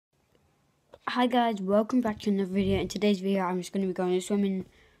Hi guys, welcome back to another video. In today's video I'm just going to be going swimming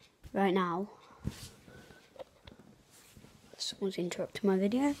right now. Someone's interrupted my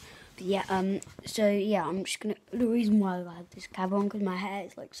video. But yeah, so yeah, I'm just going to, the reason why I have this cap on, because my hair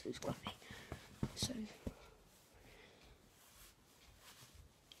is like so fluffy. So,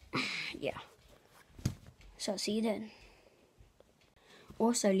 yeah. So I'll see you then.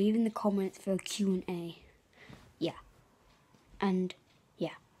 Also, leave in the comments for a Q&A. Yeah. And,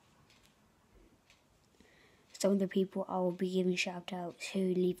 yeah. Some of the people I will be giving shout outs who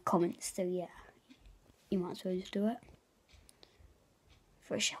leave comments, so yeah, you might as well just do it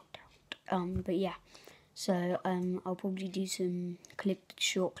for a shout out. But yeah, so I'll probably do some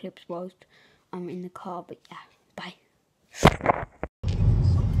short clips whilst I'm in the car, but yeah, bye.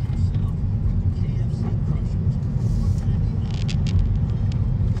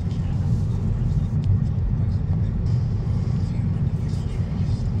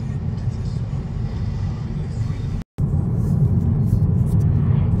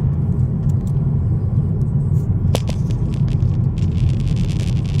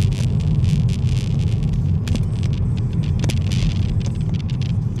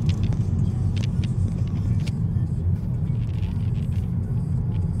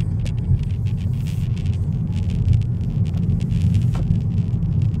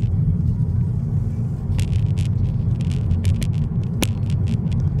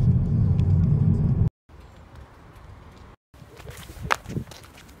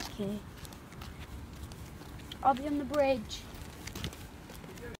 Okay. I'll be on the bridge.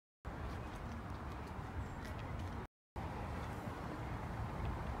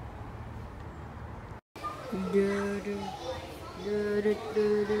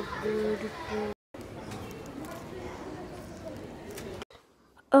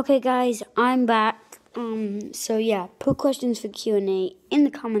 Okay guys, I'm back. So yeah, put questions for Q&A in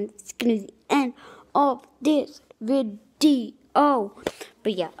the comments. It's gonna be the end of this video.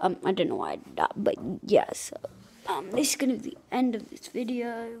 But yeah, I don't know why I did that, but yeah, so this is gonna be the end of this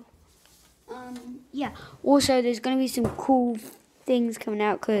video. Yeah. Also, there's gonna be some cool things coming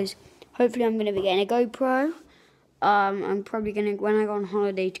out because hopefully I'm gonna be getting a GoPro. I'm probably gonna, when I go on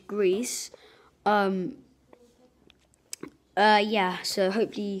holiday to Greece. Yeah, so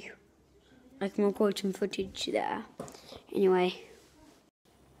hopefully I can record some footage there. Anyway.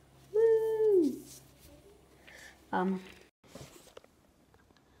 Woo!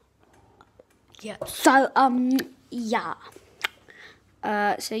 Yeah. So, yeah.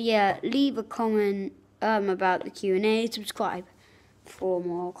 So yeah, leave a comment, about the Q&A, subscribe for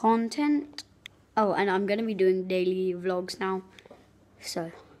more content. Oh, and I'm gonna be doing daily vlogs now.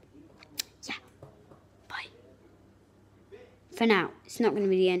 So, yeah. Bye. For now, it's not gonna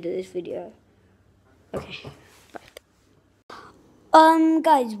be the end of this video. Okay.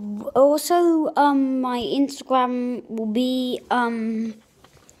 Guys, also, my Instagram will be,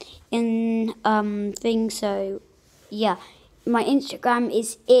 in, thing, so, yeah. My Instagram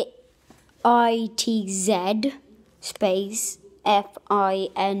is ITZ space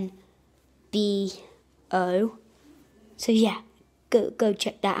FINBO. So, yeah, go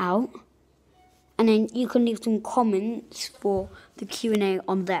check that out. And then you can leave some comments for the Q&A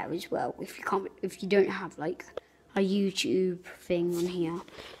on there as well, if you don't have like a YouTube thing on here.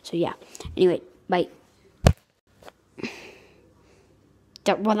 So yeah. Anyway, bye.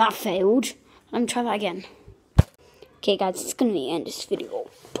 Well, that failed. Let me try that again. Okay, guys, it's gonna be the end of this video.